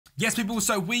Yes, people,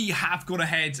 so we have gone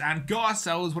ahead and got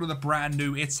ourselves one of the brand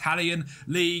new Italian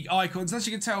league icons. As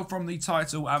you can tell from the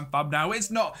title and thumbnail,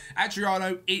 it's not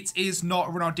Adriano, it is not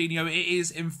Ronaldinho, it is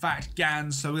in fact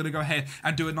GANZ. So we're going to go ahead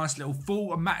and do a nice little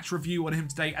full match review on him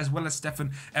today, as well as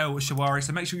Stefan SHAAWARY.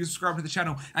 So make sure you subscribe to the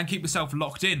channel and keep yourself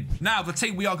locked in. Now, the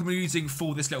team we are going to be using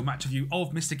for this little match review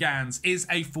of Mr. GANZ is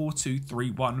a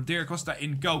 4-2-3-1 with Diego Costa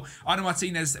in goal, Ana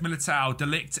Martinez, Militao, De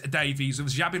Ligt, Davies,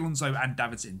 with Xabi Alonso and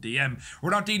Davids in DM.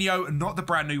 Ronaldinho, not the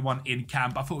brand new one in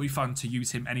camp. I thought it would be fun to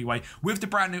use him anyway, with the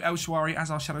brand new SHAAWARY as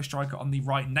our shadow striker on the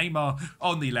right, Neymar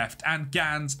on the left, and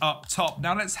GANZ up top.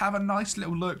 Now let's have a nice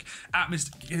little look at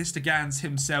Mr. GANZ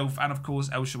himself, and of course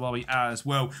SHAAWARY as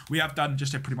well. We have done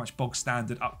just a pretty much bog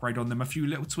standard upgrade on them, a few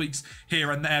little tweaks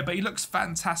here and there, but he looks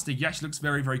fantastic. He actually looks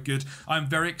very, very good. I'm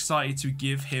very excited to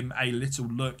give him a little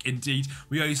look. Indeed,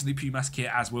 we are using the Pumas kit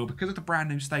as well because of the brand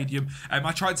new stadium.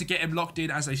 I tried to get him locked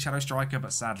in as a shadow striker,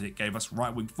 but sadly it gave us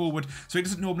right wing forward, so he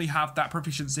doesn't normally have that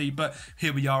proficiency, but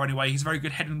here we are anyway. He's very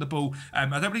good heading the ball. I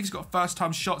don't believe he's got first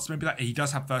time shots. Maybe that he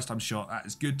does have first time shot. That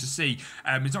is good to see.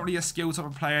 He's not really a skill type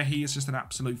of player. He is just an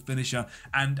absolute finisher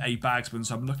and a bagsman,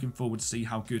 so I'm looking forward to see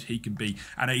how good he can be.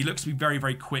 And he looks to be very,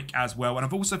 very quick as well. And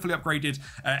I've also fully upgraded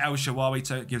SHAAWARY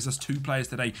to gives us 2 players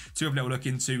today to have a little look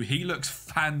into. He looks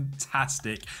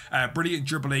fantastic. Brilliant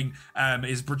dribbling.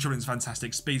 His dribbling is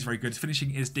fantastic. Speed's very good. His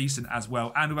finishing is decent as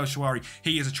well. And with SHAAWARY,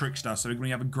 he is a trickster, so we're going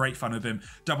to have a great fun with him.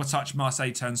 Double touch,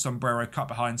 Marseille turn, sombrero, cut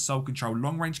behind, soul control,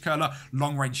 long range curler,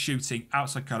 long range shooting,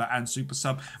 outside curler, and super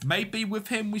sub. Maybe with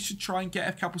him we should try and get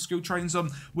a couple skill trains on.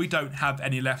 We don't have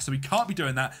any left, so we can't be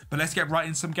doing that, but let's get right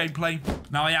in some gameplay.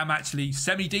 Now, I am actually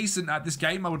semi-decent at this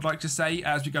game, I would like to say,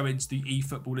 as we go into the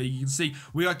eFootball League. You can see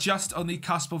we are just on the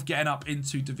cusp of getting up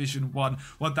into Division 1,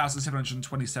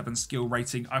 1,727 skill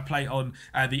rating. I play on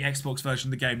the Xbox version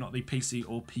of the game, not the PC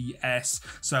or PS,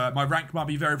 so my rank might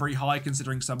be very, very high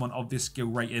considering someone of this skill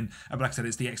rating, but like I said,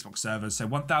 it's the Xbox servers, so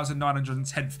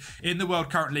 1,910th in the world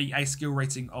currently, a skill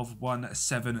rating of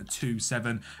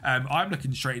 1727. I'm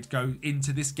looking straight to go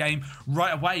into this game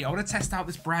right away. I want to test out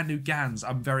this brand new GANZ.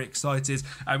 I'm very excited.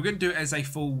 We're going to do it as a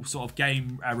full sort of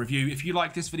game review. If you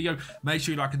like this video, make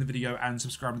sure you like the video and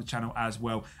subscribe to the channel as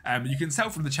well. You can tell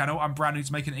from the channel I'm brand new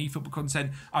to making eFootball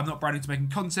content. I'm not brand new to making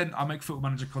content. I make Football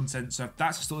Manager content, so if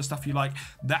that's the sort of stuff you like,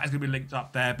 that is going to be linked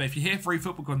up there. But if you're here for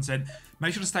eFootball content,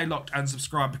 make sure to stay locked and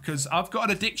subscribe, because I've got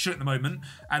an addiction at the moment,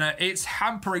 and it's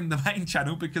hampering the main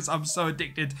channel because I'm so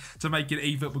addicted to making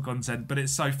eFootball content, but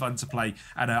it's so fun to play,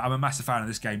 and I'm a massive fan of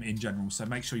this game in general, so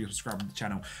make sure you subscribe to the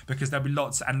channel because there'll be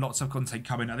lots and lots of content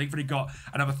coming. I think we've already got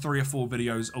another 3 or 4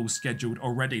 videos all scheduled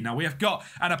already. Now, we have got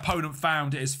an opponent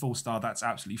found. It is 4-star. That's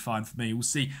absolutely fine for me. We'll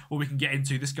see what we can get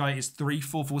into. This guy is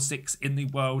 3,446 in the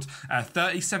world,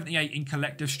 3078 in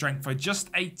collective strength, so just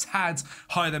a tad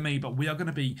higher than me, but we are going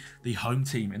to be the home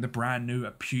team in the brand new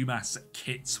Pumas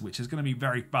kits, which is going to be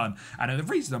very fun. And the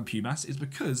reason I'm Pumas is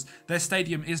because their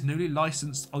stadium is newly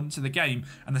licensed onto the game,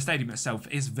 and the stadium itself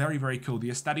is very, very cool. The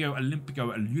Estadio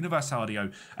Olimpico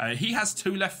Universario. He has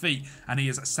 2 left feet, and he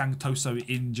is Santoso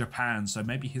in Japan, so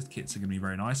maybe his kits are going to be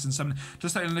very nice and something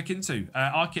just to look into.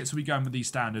 Our kits will be going with the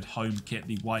standard home kit,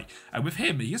 the white. With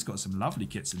him, he has got some lovely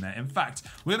kits in there. In fact,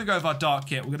 we're going to go with our dark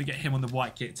kit. We're going to get him on the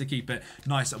white kit to keep it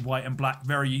nice white and black.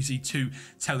 Very easy to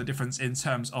tell the difference in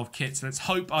terms of kits. Let's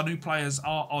hope our new players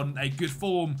are on a good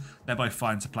form. They're both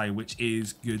fine to play, which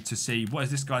is good to see. What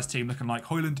is this guy's team looking like?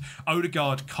 Højlund,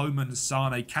 Odegaard, Coman,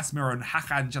 Sane, Casemiro, and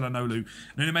Hakan Çalhanoğlu,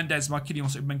 Nuno Mendes,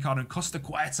 Marquinhos, Upamecano, Costa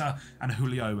Cueta, and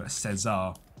Julio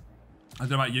Cesar. I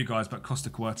don't know about you guys, but Costa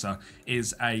Cueta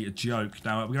is a joke.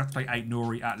 Now, we're going to have to play 8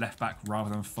 Nori at left back rather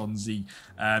than Fonzie.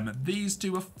 These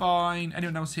two are fine.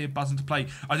 Anyone else here buzzing to play?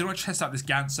 I do want to test out this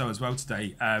Ganso as well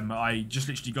today. I just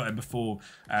literally got him before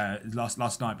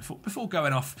last night, before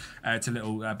going off to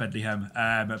little Bethlehem.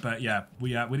 But yeah,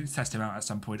 we need to test him out at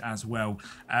some point as well.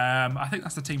 I think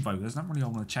that's the team vote. There's not really I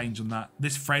want to change on that.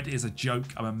 This Fred is a joke.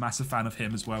 I'm a massive fan of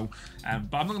him as well. But I'm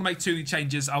not going to make too many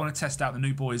changes. I want to test out the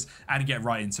new boys and get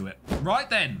right into it. Right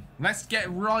then, let's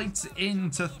get right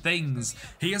into things.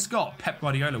 He has got Pep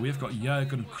Guardiola. We've got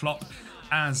Jurgen Klopp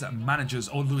as managers,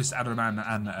 or Luis Adelman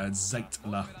and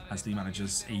Zeitler as the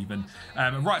managers even.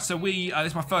 Right, so this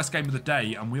is my first game of the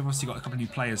day, and we've obviously got a couple of new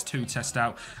players to test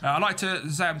out. I like to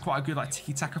say I'm quite a good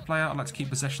tiki-taka player. I like to keep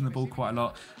possession of the ball quite a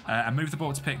lot and move the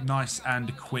ball to pick nice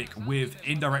and quick with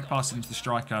indirect passing to the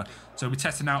striker. So we're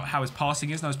testing out how his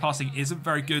passing is. Now, his passing isn't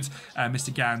very good,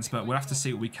 Mr. GANZ, but we'll have to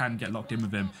see what we can get locked in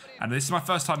with him. And this is my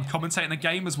first time commentating a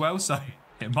game as well, so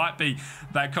It might be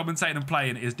that commentating and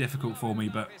playing is difficult for me,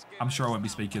 but I'm sure I won't be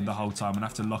speaking the whole time and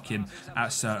have to lock in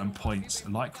at certain points.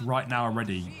 Like right now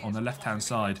already on the left-hand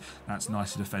side, that's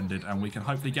nicely defended, and we can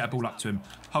hopefully get a ball up to him,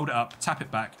 hold it up, tap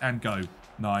it back, and go.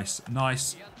 Nice,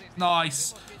 nice,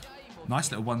 nice.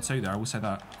 Nice little 1-2 there, I will say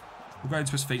that. We'll go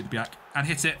into his feet at the back and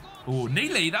hit it. Oh,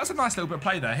 Neely, that was a nice little bit of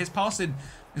play there. His passing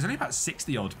is only about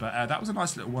 60 odd, but that was a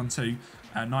nice little 1-2.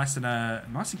 Nice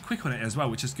and quick on it as well,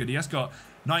 which is good. He has got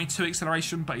 92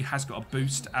 acceleration, but he has got a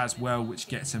boost as well, which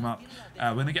gets him up.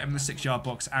 We're going to get him in the 6-yard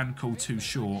box and call too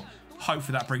short.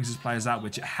 Hopefully that brings his players out,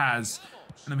 which it has.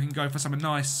 And then we can go for something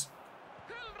nice.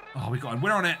 Oh, we got a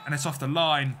winner on it, and it's off the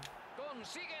line.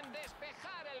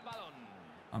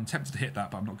 I'm tempted to hit that,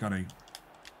 but I'm not going to.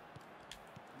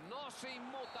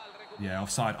 Yeah,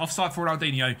 offside. Offside for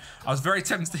Ronaldinho. I was very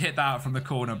tempted to hit that out from the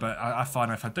corner, but I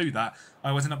find if I do that, I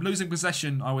always end up losing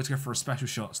possession. I always go for a special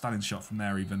shot, standing shot from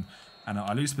there even. And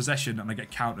I lose possession and I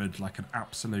get countered like an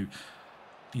absolute,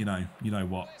 you know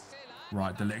what.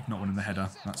 Right, De Ligt not winning the header.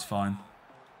 That's fine.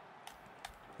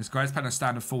 This guy's playing a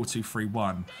standard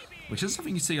 4-2-3-1, which is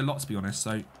something you see a lot, to be honest.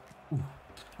 So, ooh,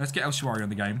 let's get SHAAWARY on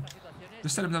the game.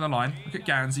 Just send him down the line. Look at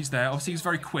GANZ. He's there. Obviously, he's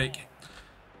very quick.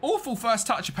 Awful first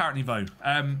touch, apparently, though.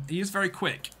 He is very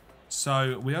quick.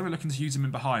 So we are looking to use him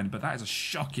in behind, but that is a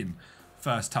shocking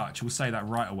first touch. We'll say that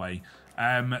right away.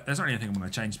 There's not anything I'm going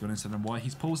to change, to be honest. I don't know why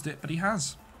he's paused it, but he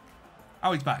has.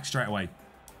 Oh, he's back straight away.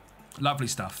 Lovely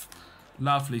stuff.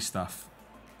 Lovely stuff.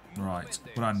 Right.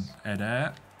 Well done,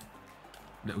 Eder.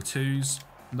 Little twos.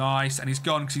 Nice. And he's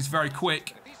gone because he's very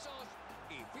quick.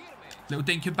 Little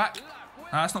dinking back.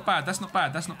 That's not bad. That's not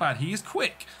bad. That's not bad. He is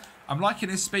quick. I'm liking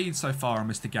his speed so far on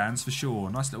Mr. GANZ, for sure.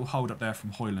 Nice little hold up there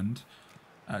from Højlund.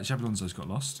 Jablonzo's got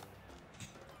lost.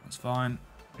 That's fine.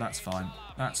 That's fine.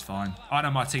 That's fine. I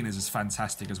know Martinez is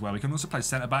fantastic as well. We can also play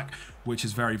centre-back, which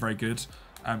is very, very good.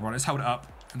 Right, let's hold it up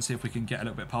and see if we can get a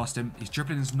little bit past him. His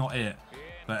dribbling is not it.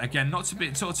 But again, not to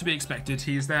be sort of to be expected.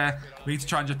 He is there. We need to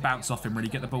try and just bounce off him, really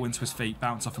get the ball into his feet,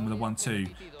 bounce off him with a 1-2,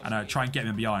 and try and get him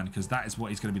in behind, because that is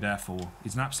what he's going to be there for.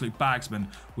 He's an absolute bagsman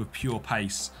with pure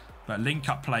pace. But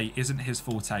link-up play isn't his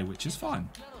forte, which is fine.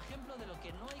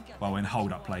 Well, in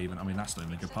hold-up play even. I mean, that's not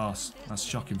even a good pass. That's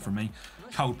shocking from me.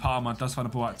 Cole Palmer does find a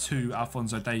ball out to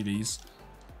Alphonso Davies.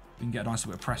 We can get a nice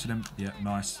little bit of press on him. Yeah,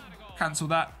 nice. Cancel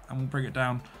that, and we'll bring it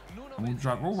down. And we'll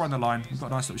drive. We'll run the line. We've got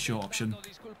a nice little short option.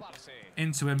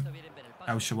 Into him.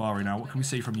 SHAAWARY now. What can we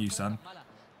see from you, son?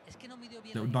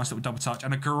 Nice little double touch.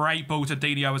 And a great ball to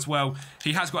Dino as well.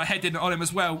 He has got a head in on him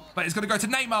as well. But it's going to go to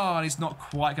Neymar. And he's not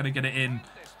quite going to get it in.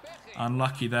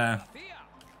 Unlucky there.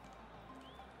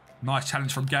 Nice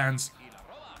challenge from GANZ.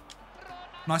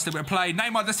 Nice little bit of play.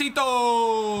 Neymar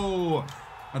Decito!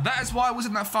 And that is why I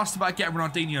wasn't that fussed about getting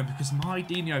Ronaldinho, because my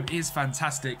Dino is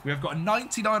fantastic. We have got a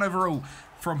 99 overall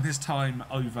from his time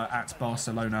over at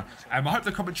Barcelona. I hope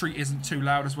the commentary isn't too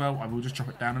loud as well. I will just drop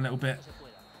it down a little bit.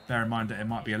 Bear in mind that it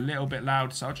might be a little bit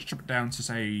loud, so I'll just drop it down to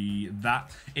say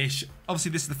that-ish.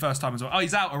 Obviously, this is the first time as well. Oh,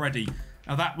 he's out already.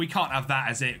 Now that we can't have that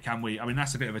as it, can we? I mean,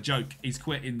 that's a bit of a joke. He's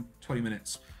quit in 20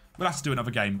 minutes. We'll have to do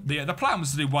another game. The plan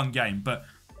was to do one game, but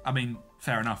I mean,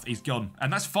 fair enough. He's gone.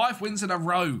 And that's 5 wins in a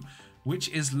row, which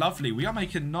is lovely. We are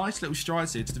making nice little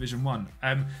strides here to Division 1.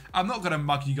 I'm not going to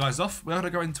mug you guys off. We're going to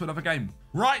go into another game.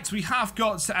 Right, we have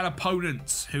got an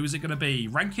opponent. Who is it going to be?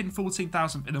 Ranking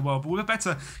 14,000th in the world, but with a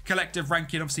better collective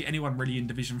ranking. Obviously, anyone really in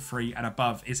Division 3 and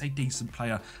above is a decent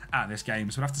player at this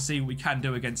game. So we'll have to see what we can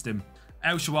do against him.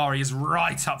 SHAAWARY is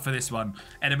right up for this one.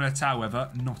 Edmund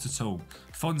however, not at all.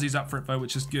 Fonzie's up for it though,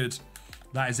 which is good.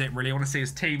 That is it, really. I want to see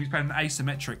his team. He's playing an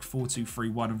asymmetric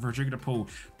 4-2-3-1. And Rodrigo de Paul,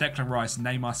 Declan Rice,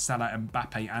 Neymar, Salah,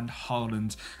 Mbappe, and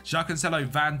Haaland. Jacques Cancelo,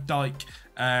 Van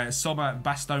Dijk, Sommer,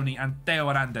 Bastoni, and Theo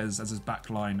Hernandez as his back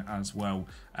line as well.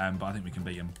 But I think we can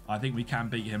beat him. I think we can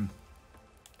beat him.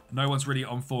 No one's really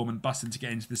on form and busting to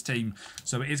get into this team.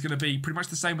 So it is going to be pretty much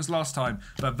the same as last time.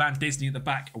 But Van Disney at the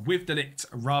back with De Ligt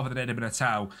rather than Eder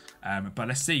Militao. But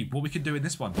let's see what we can do in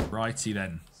this one. Righty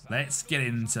then. Let's get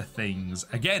into things.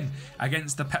 Again,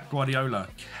 against the Pep Guardiola.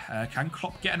 Can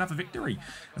Klopp get another victory?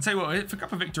 I'll tell you what, for a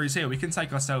couple of victories here, we can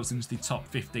take ourselves into the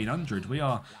top 1,500. We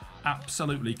are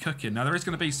absolutely cooking. Now, there is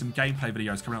going to be some gameplay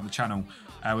videos coming up on the channel.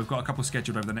 We've got a couple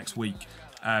scheduled over the next week.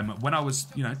 When I was,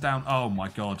 down... Oh, my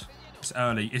God. It's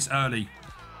early. It's early.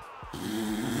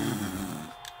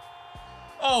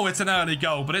 Oh, it's an early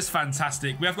goal, but it's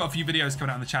fantastic. We have got a few videos coming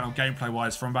out on the channel,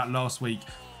 gameplay-wise, from about last week.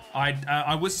 I've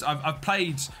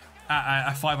played at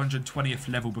a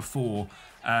 520th level before.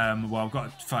 Well, I've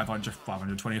got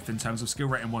 520th in terms of skill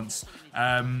rating once.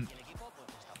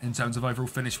 in terms of overall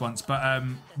finish once, but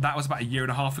that was about a year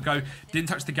and a half ago. Didn't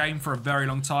touch the game for a very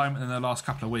long time, and in the last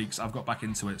couple of weeks I've got back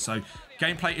into it. So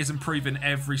gameplay is improving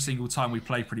every single time we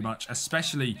play pretty much,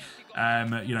 especially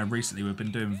you know, recently we've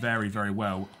been doing very, very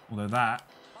well. Although that,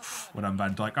 well done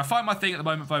Van Dijk. I find my thing at the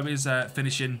moment though is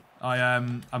finishing.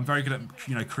 I'm very good at,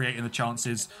 you know, creating the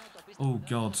chances. Oh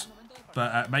god,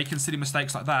 but making silly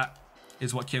mistakes like that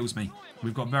is what kills me.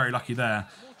 We've got very lucky there.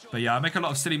 But yeah, I make a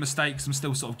lot of silly mistakes. I'm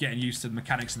still sort of getting used to the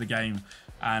mechanics of the game.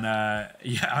 And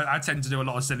yeah, I tend to do a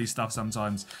lot of silly stuff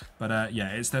sometimes. But yeah,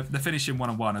 it's the finishing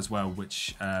one-on-one as well,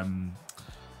 which,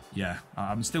 yeah,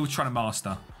 I'm still trying to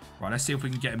master. Right, let's see if we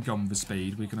can get him gone with the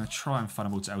speed. We're going to try and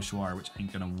funnel to SHAAWARY, which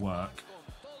ain't going to work.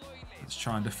 Let's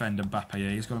try and defend Mbappe here.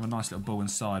 He's got a nice little ball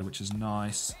inside, which is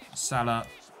nice. Salah.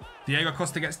 Diego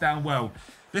Costa gets down well.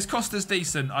 This Costa's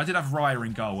decent. I did have Raya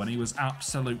in goal, and he was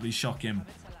absolutely shocking.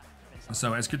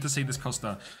 So it's good to see this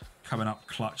Costa coming up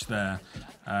clutch there.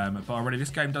 But already this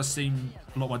game does seem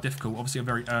a lot more difficult. Obviously a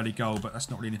very early goal, but that's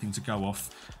not really anything to go off.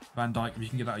 Van Dijk, if you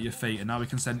can get that at your feet. And now we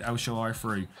can send SHAAWARY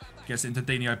through. Gets it into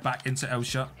Dino, back into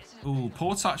Elsha. Ooh,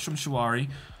 poor touch from SHAAWARY.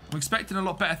 I'm expecting a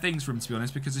lot better things from him, to be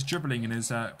honest, because his dribbling and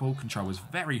his ball control was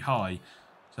very high.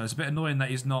 So it's a bit annoying that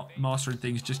he's not mastering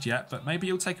things just yet. But maybe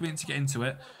he'll take a minute to get into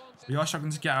it. We are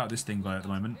struggling to get out of this thing, though, at the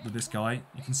moment with this guy.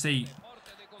 You can see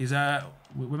he's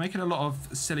we're making a lot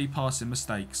of silly passing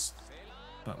mistakes,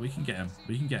 but we can get him.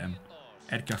 We can get him.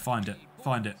 Edgar, find it.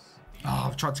 Find it. Oh,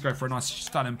 I've tried to go for a nice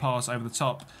stunning pass over the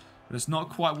top, but it's not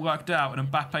quite worked out. And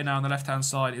Mbappe now on the left-hand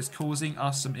side is causing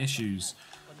us some issues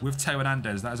with Teo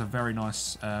Hernandez. That is a very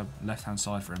nice left-hand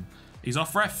side for him. He's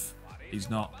off ref. He's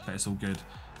not, but it's all good.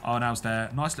 Oh, now's there.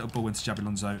 Nice little ball into Xabi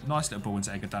Alonso. Nice little ball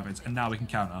into Edgar Davids. And now we can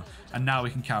counter. And now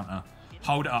we can counter.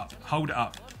 Hold it up. Hold it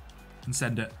up. And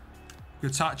send it.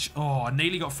 Good touch. Oh, I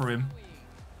nearly got through him.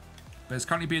 But it's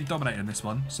currently being dominated in this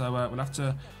one. So we'll have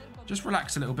to just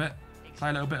relax a little bit. Play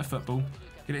a little bit of football.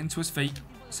 Get it into his feet.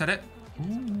 Set it.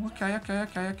 Ooh, okay.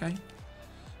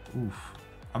 Oof.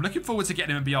 I'm looking forward to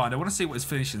getting him in behind. I want to see what his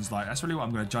finishing's like. That's really what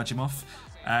I'm going to judge him off.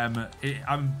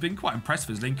 I've been quite impressed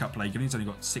with his link-up play, given he's only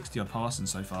got 60-odd passing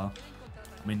so far.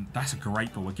 I mean, that's a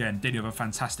great ball. Again, Dino with a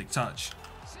fantastic touch.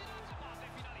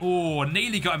 Oh,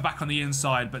 nearly got him back on the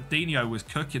inside, but Dino was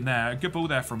cooking there. A good ball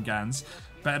there from GANZ.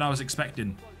 Better than I was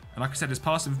expecting. And like I said, his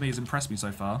passing for me has impressed me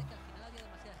so far.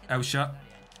 Elsha.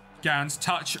 GANZ,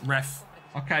 touch, ref.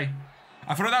 Okay.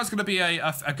 I thought that was going to be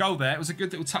a goal there. It was a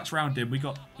good little touch around him. We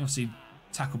got, obviously,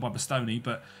 tackled by Bastoni,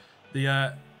 but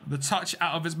the touch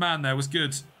out of his man there was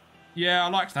good. Yeah, I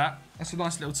liked that. That's a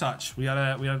nice little touch. We had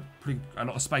a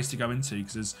lot of space to go into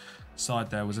because his side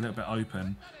there was a little bit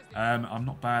open. I'm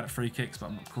not bad at free kicks, but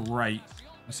I'm not great.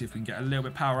 Let's see if we can get a little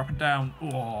bit of power up and down.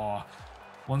 Oh,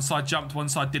 one side jumped, one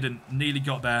side didn't. Nearly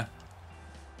got there.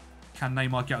 Can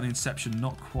Neymar get on the interception?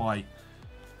 Not quite.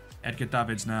 Edgar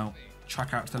Davids now.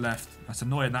 Track out to the left. That's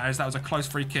annoying, that is. That was a close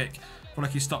free kick. I feel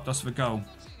like he stopped us with a goal.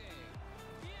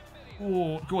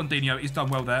 Oh, go on, Dino. He's done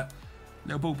well there.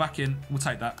 Little ball back in. We'll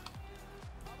take that.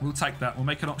 We'll take that. We'll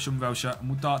make an option with Elsha and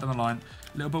we'll dart down the line.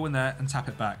 Little ball in there and tap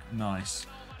it back. Nice.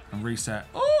 And reset.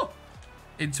 Oh!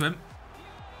 Into him.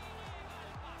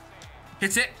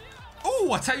 Hit it.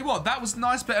 Oh, I tell you what. That was a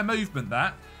nice bit of movement,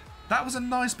 that. That was a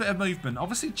nice bit of movement.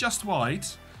 Obviously just wide.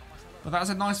 But that was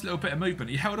a nice little bit of movement.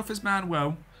 He held off his man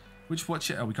well. Which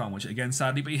watch it. Oh, we can't watch it again,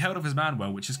 sadly. But he held off his man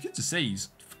well, which is good to see. He's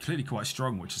clearly quite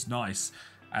strong, which is nice.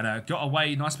 And got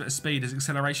away, nice bit of speed. His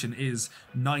acceleration is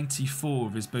 94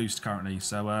 of his boost currently.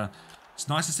 So it's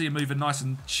nice to see him moving nice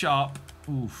and sharp.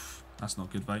 Oof, that's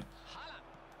not good, though.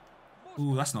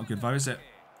 Ooh, that's not good, though, is it?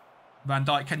 Van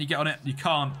Dijk, can you get on it? You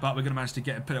can't, but we're going to manage to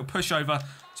get a little push over,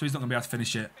 so he's not going to be able to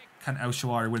finish it. Can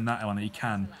SHAAWARY win that one? He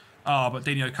can. Oh, but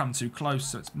Dino come too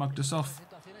close, so it's mugged us off.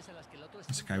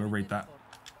 It's okay, we'll read that.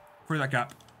 Through that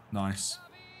gap. Nice.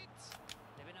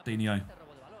 Dino.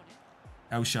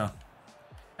 Elsha.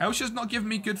 Elsha's not giving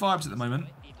me good vibes at the moment.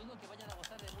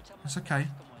 It's okay.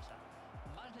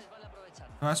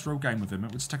 First real game with him.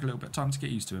 It would just take a little bit of time to get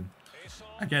used to him.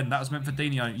 Again, that was meant for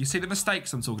Dino. You see the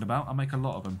mistakes I'm talking about? I make a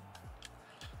lot of them.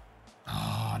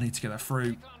 Oh, I need to get that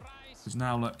through. Because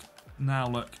now look. Now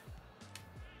look.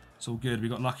 It's all good. We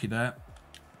got lucky there.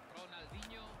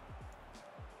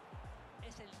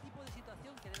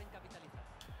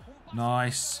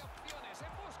 Nice.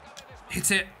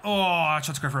 Hit it. Oh, I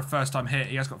tried to go for a first time hit.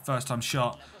 He has got first time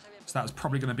shot. So that was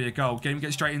probably going to be a goal. Game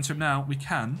get straight into him now. We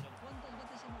can.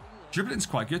 Dribbling's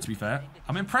quite good, to be fair.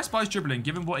 I'm impressed by his dribbling,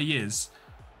 given what he is.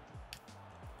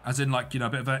 As in, like, you know, a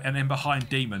bit of an in-behind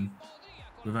demon.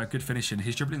 With a good finishing.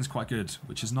 His dribbling's quite good,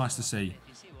 which is nice to see.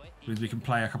 Means we can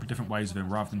play a couple of different ways of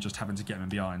him, rather than just having to get him in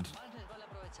behind.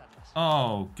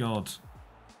 Oh, God.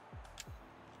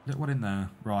 Little one in there.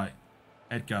 Right.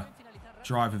 Edgar.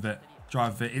 Drive with it.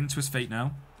 Drive with it. Into his feet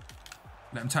now.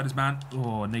 Let him turn his man.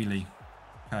 Oh, Neely.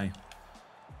 Okay.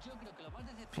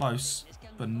 Close,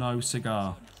 but no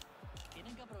cigar.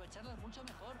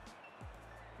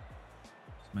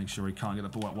 Make sure he can't get the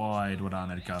ball out wide. Well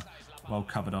done, Edgar. Well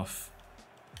covered off.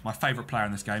 My favourite player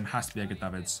in this game has to be Edgar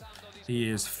Davids. He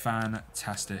is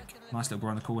fantastic. Nice little ball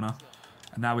on the corner.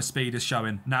 And now his speed is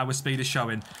showing. Now his speed is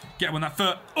showing. Get him on that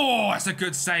foot. Oh, that's a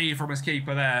good save from his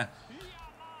keeper there.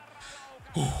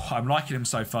 Oh, I'm liking him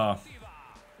so far.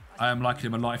 I am liking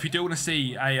him a lot. If you do want to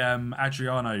see a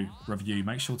Adriano review,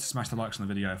 make sure to smash the likes on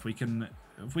the video. If we can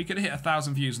hit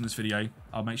 1,000 views on this video,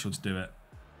 I'll make sure to do it.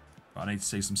 But I need to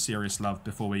see some serious love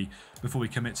before we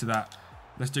commit to that.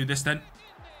 Let's do this then.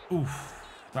 Oof,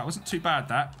 that wasn't too bad,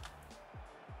 that.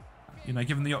 You know,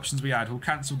 given the options we had, we'll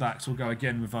cancel that, so we'll go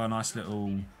again with our nice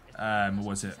little, what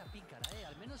was it?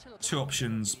 2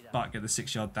 options, but get the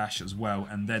 6-yard dash as well,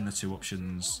 and then the 2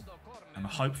 options. And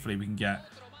hopefully we can get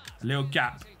a little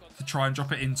gap to try and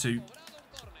drop it into.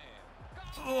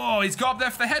 Oh, he's got up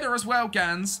there for the header as well,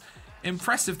 Gans.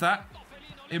 Impressive that.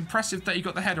 Impressive that he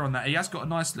got the header on that. He has got a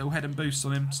nice little head and boost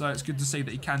on him, so it's good to see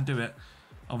that he can do it.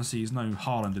 Obviously, he's no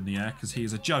Haaland in the air because he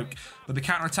is a joke. But the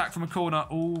counter-attack from a corner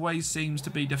always seems to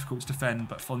be difficult to defend,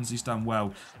 but Fonzie's done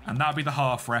well. And that'll be the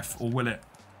half, ref. Or will it?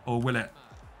 Or will it?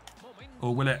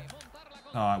 Or will it?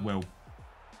 Oh, it will.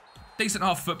 Decent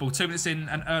half of football. 2 minutes in,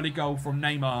 an early goal from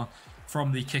Neymar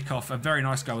from the kickoff. A very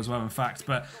nice goal as well, in fact.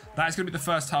 But that is going to be the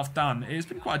first half done. It's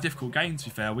been quite a difficult game, to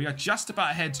be fair. We are just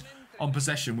about ahead on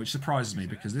possession, which surprises me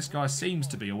because this guy seems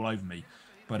to be all over me.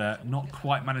 But not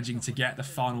quite managing to get the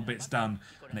final bits done.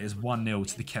 And it is 1-0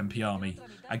 to the Kempi army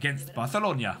against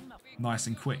Barcelona. Nice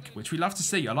and quick, which we love to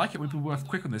see. I like it when people work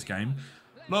quick on this game.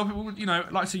 A lot of people, you know,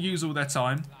 like to use all their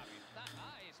time.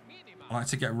 I like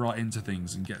to get right into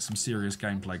things and get some serious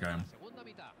gameplay going.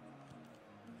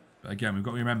 But again, we've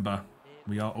got to remember,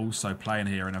 we are also playing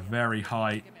here in a very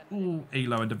high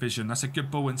elo and division. That's a good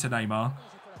ball into Neymar.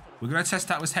 We're going to test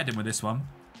out his heading with this one.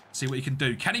 See what he can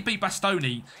do. Can he beat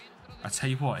Bastoni? I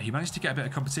tell you what, he managed to get a bit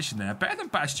of competition there. Better than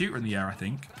Batistuta in the air, I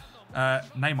think.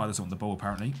 Neymar doesn't want the ball,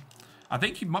 apparently. I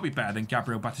think he might be better than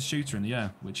Gabriel Batistuta in the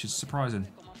air, which is surprising.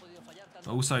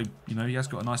 But also, you know, he has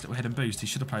got a nice little head and boost. He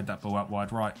should have played that ball out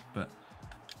wide right, but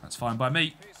that's fine by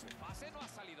me.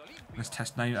 Let's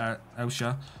test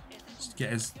Elsha. Just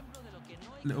get his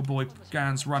little boy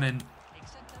Gans running.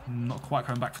 Not quite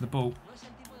coming back for the ball.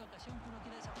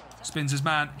 Spins his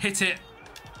man. Hit it.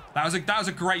 That was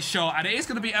a great shot, and it is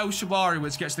going to be SHAAWARY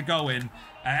which gets the goal in.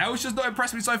 Elsha's not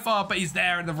impressed me so far, but he's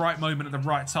there at the right moment at the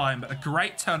right time. But a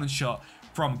great turn and shot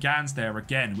from Gans there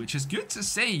again, which is good to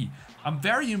see. I'm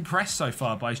very impressed so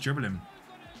far by his dribbling.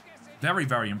 Very,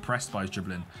 very impressed by his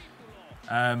dribbling.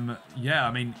 Yeah,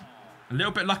 I mean, a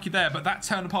little bit lucky there, but that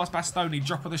turn past Bastoni,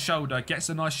 drop of the shoulder, gets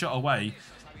a nice shot away.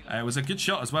 It was a good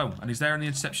shot as well, and he's there in the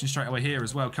interception straight away here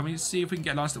as well. Can we see if we can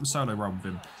get a nice little solo run with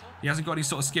him? He hasn't got any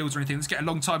sort of skills or anything. Let's get a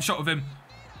long time shot with him.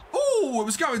 Oh, it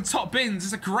was going top bins.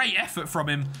 It's a great effort from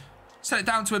him. Set it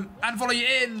down to him and volley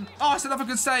it in. Oh, it's another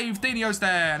good save. Dino's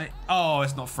there. And oh,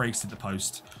 it's not free. It's at the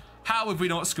post. How have we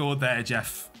not scored there,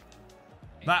 Jeff?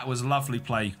 That was lovely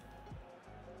play.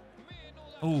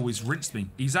 Oh, he's rinsed me.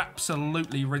 He's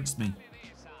absolutely rinsed me.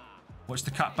 Watch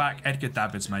the cut back. Edgar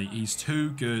Davids, mate. He's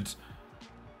too good.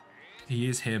 He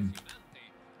is him.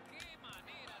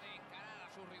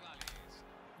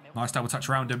 Nice double touch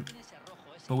around him.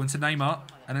 Ball into Neymar.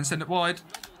 And then send it wide.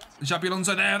 Xabi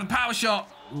Alonso there. The power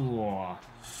shot. Ooh.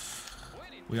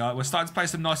 We're starting to play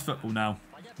some nice football now.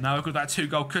 Now we've got that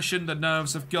 2-goal cushion. The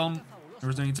nerves have gone. There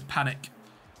is no need to panic.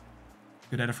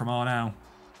 Good header from Arnau.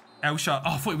 Elsha.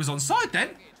 Oh, I thought he was onside then.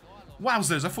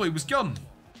 Wowzers. I thought he was gone.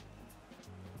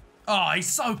 Oh, he's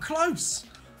so close.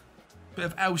 Bit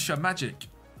of Elsha magic.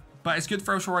 But it's good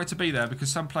for SHAAWARY to be there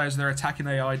because some players, their attacking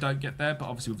AI don't get there. But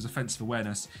obviously with his offensive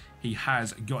awareness, he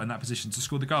has got in that position to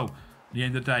score the goal. At the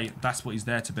end of the day, that's what he's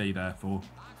there to be there for.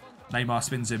 Neymar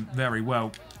spins him very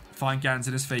well. Fine Gans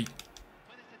in his feet.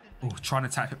 Oh, trying to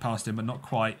tap it past him, but not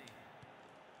quite.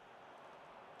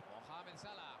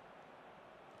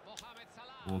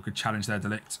 Oh, good challenge there,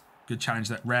 Delict. Good challenge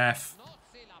there. Ref.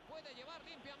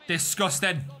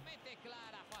 Disgusting.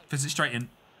 Fits it straight in.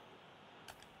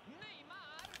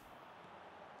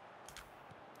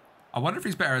 I wonder if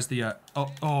he's better as the I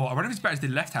wonder if he's better as the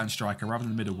left-hand striker rather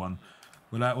than the middle one.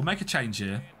 We'll make a change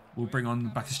here. We'll bring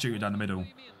on Batistuta down the middle.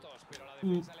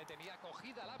 We'll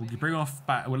bring off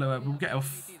we'll get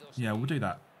off. Yeah, we'll do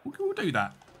that. We'll do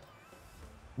that.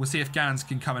 We'll see if Gans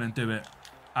can come in and do it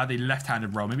at the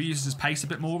left-handed role. Maybe uses his pace a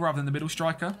bit more rather than the middle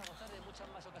striker.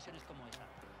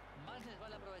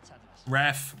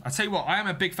 Ref. I tell you what, I am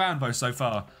a big fan though so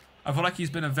far. I feel like he's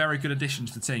been a very good addition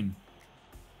to the team.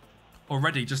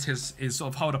 Already, just his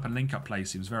sort of hold up and link up play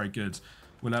seems very good.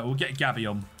 We'll get Gabby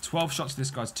on. 12 shots,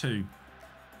 this guy's 2.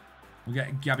 We'll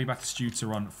get Gabby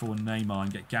Batistuta on for Neymar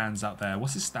and get Ganz out there.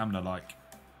 What's his stamina like?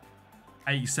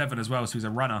 87 as well, so he's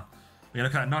a runner. We're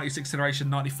looking at 96 acceleration,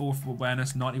 94 for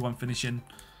awareness, 91 finishing.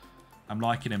 I'm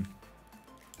liking him.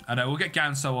 And we'll get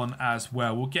Ganso on as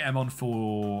well. We'll get him on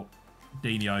for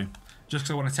Dino. Just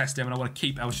because I want to test him and I want to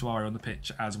keep SHAAWARY on the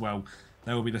pitch as well.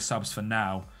 They will be the subs for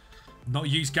now. Not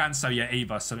used Ganso yet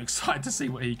either, so I'm excited to see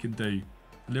what he can do.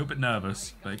 A little bit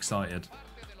nervous, but excited.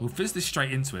 We'll fizz this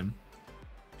straight into him.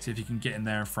 See if he can get in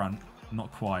there in front.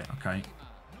 Not quite, okay.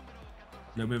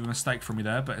 A little bit of a mistake from me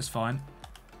there, but it's fine.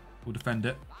 We'll defend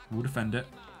it. We'll defend it.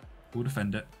 We'll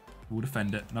defend it. We'll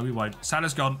defend it. No, we won't.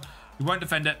 Salah's gone. We won't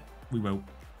defend it. We will.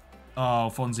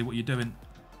 Oh, Fonzie, what are you doing?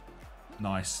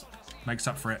 Nice. Makes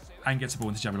up for it. And gets a ball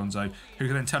into Xabi Alonso, who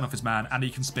can then turn off his man, and he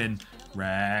can spin.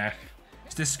 Rare.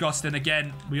 It's disgusting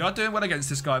again. We are doing well against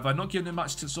this guy, but not giving him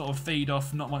much to sort of feed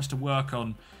off, not much to work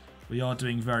on. We are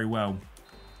doing very well.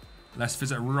 Let's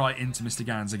visit right into Mr.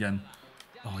 Ganz again.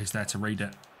 Oh, he's there to read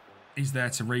it. He's there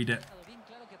to read it.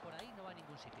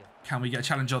 Can we get a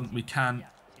challenge on? We can.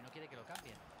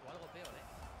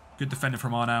 Good defending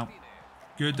from Arnau.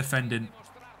 Good defending.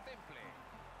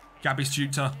 Gabby's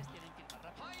tutor.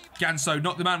 Ganso,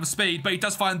 not the man with speed, but he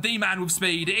does find the man with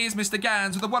speed. It is Mr.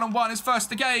 Ganz with a one-on-one, his first of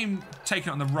the game. Taking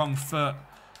it on the wrong foot.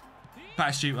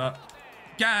 Back shooter.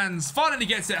 Ganz finally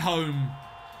gets it home.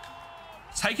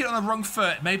 Taking it on the wrong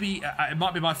foot. Maybe it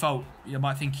might be my fault. You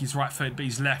might think he's right foot, but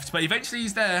he's left. But eventually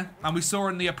he's there. And we saw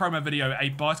in the promo video a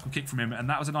bicycle kick from him. And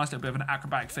that was a nice little bit of an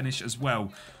acrobatic finish as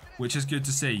well, which is good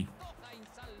to see.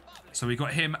 So we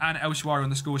got him and SHAAWARY on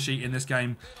the score sheet in this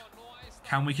game.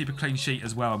 Can we keep a clean sheet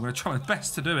as well? I'm going to try my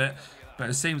best to do it. But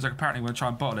it seems like apparently we're going to try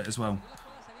and bottle it as well.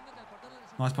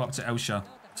 Nice pop up to Elsha.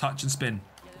 Touch and spin.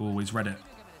 Oh, he's read it.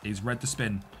 He's read the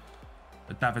spin.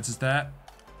 But Davids is there.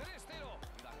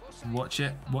 Watch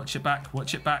it. Watch it back.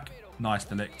 Watch it back. Nice,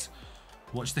 Delict.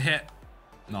 Watch the hit.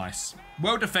 Nice.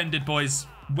 Well defended, boys.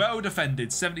 Well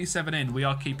defended. 77 in. We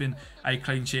are keeping a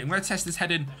clean sheet. I'm going to test this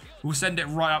head in. We'll send it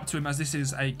right up to him as this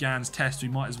is a Ganz test. We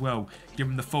might as well give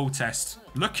him the full test.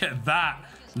 Look at that.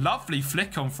 Lovely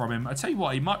flick on from him. I tell you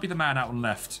what, he might be the man out on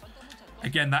left.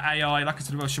 Again, that AI, like I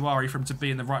said about SHAAWARY, for him to be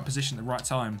in the right position at the right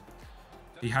time.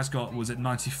 He has got, was it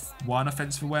 91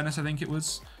 offensive awareness, I think it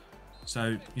was.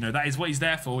 So, you know, that is what he's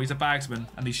there for. He's a bagsman,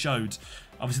 and he showed.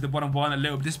 Obviously, the one-on-one a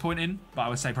little bit disappointing, but I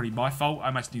would say probably my fault. I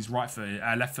imagine he's right-footed,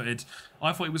 left-footed.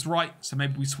 I thought he was right, so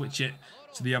maybe we switch it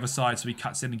to the other side so he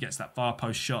cuts in and gets that far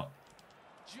post shot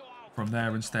from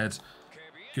there instead.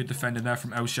 Good defending there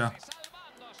from Elsha.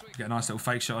 Get a nice little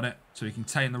fake shot on it so he can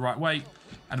contain the right way.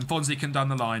 And Fonzie can down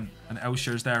the line, and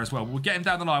Elsha is there as well. We'll get him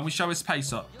down the line. We show his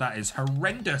pace up. That is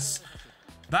horrendous.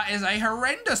 That is a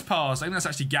horrendous pass. I think that's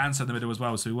actually Ganz in the middle as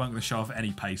well, so we weren't going to show off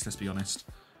any pace, let's be honest.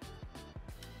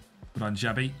 Good on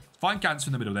Xabi. Find Ganz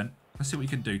in the middle then. Let's see what he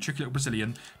can do. Tricky little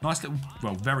Brazilian. Nice little,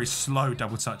 well, very slow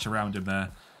double touch around him there.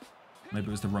 Maybe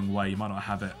it was the wrong way. He might not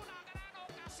have it.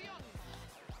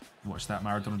 Watch that,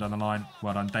 Maradona down the line.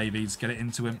 Well done, Davies. Get it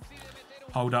into him.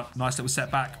 Hold up. Nice little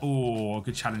setback. Oh,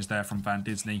 good challenge there from Van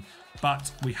Disney.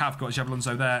 But we have got Xabi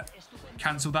Alonso there.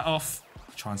 Cancel that off.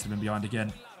 Try and slip him behind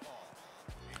again.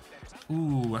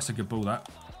 Ooh, that's a good ball, that.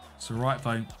 It's all right,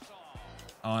 though.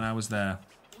 Oh, now was there.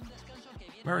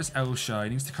 Where is Elsha? He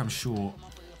needs to come short.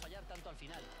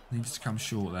 He needs to come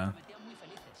short there.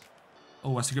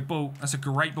 Oh, that's a good ball. That's a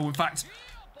great ball. In fact,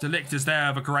 Delict is there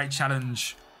with a great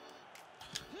challenge.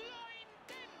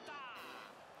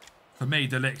 For me,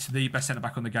 Delict, the best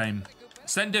centre-back on the game.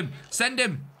 Send him. Send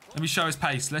him. Let me show his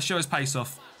pace. Let's show his pace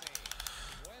off.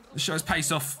 Let's show his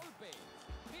pace off.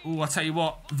 Oh, I tell you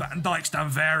what, Van Dijk's done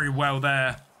very well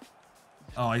there.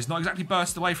 Oh, he's not exactly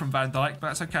burst away from Van Dijk, but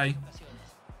that's okay.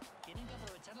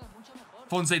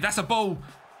 Fonzie, that's a ball.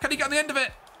 Can he get on the end of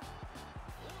it?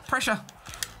 Pressure.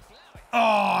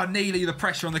 Oh, nearly the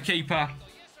pressure on the keeper.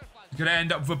 Going to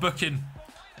end up with a booking.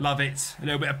 Love it. A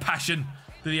little bit of passion.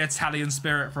 The Italian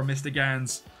spirit from Mr.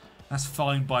 Ganz. That's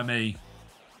fine by me.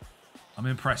 I'm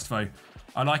impressed, though.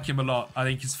 I like him a lot. I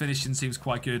think his finishing seems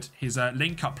quite good. His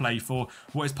link-up play for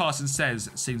what his passing says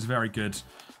seems very good.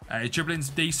 His dribbling's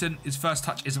decent. His first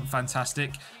touch isn't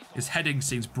fantastic. His heading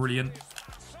seems brilliant.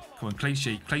 Come on, clean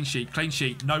sheet, clean sheet, clean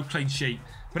sheet. No clean sheet.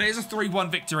 But it is a 3-1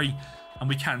 victory, and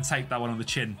we can take that one on the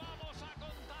chin.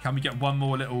 Can we get one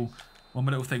more little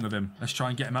thing with him? Let's try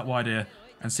and get him out wide here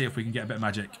and see if we can get a bit of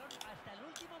magic.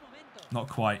 Not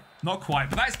quite. Not quite.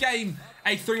 But that's game.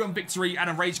 A 3-1 victory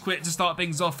and a rage quit to start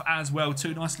things off as well.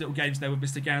 2 nice little games there with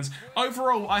Mr. GANZ.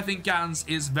 Overall, I think GANZ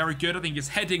is very good. I think his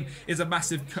heading is a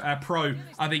massive pro.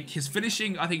 I think his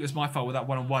finishing, I think it was my fault with that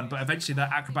one-on-one, but eventually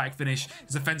that acrobatic finish,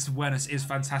 his offensive awareness is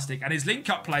fantastic. And his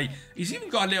link-up play, he's even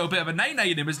got a little bit of a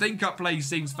nay-nay in him. His link-up play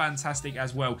seems fantastic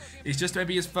as well. It's just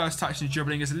maybe his first touch and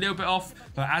dribbling is a little bit off,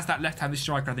 but as that left-handed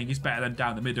striker, I think he's better than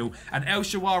down the middle. And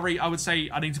SHAAWARY, I would say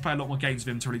I need to play a lot more games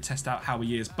with him to really test out how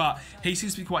he is, but he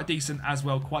seems to be quite decent as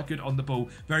well, quite good on the ball,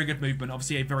 very good movement,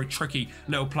 obviously a very tricky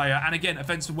little player, and again,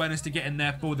 offensive awareness to get in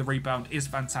there for the rebound is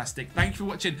fantastic. Thank you for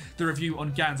watching the review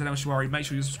on GANZ and SHAAWARY. Make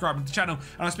sure you're subscribing to the channel,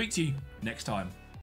 and I'll speak to you next time.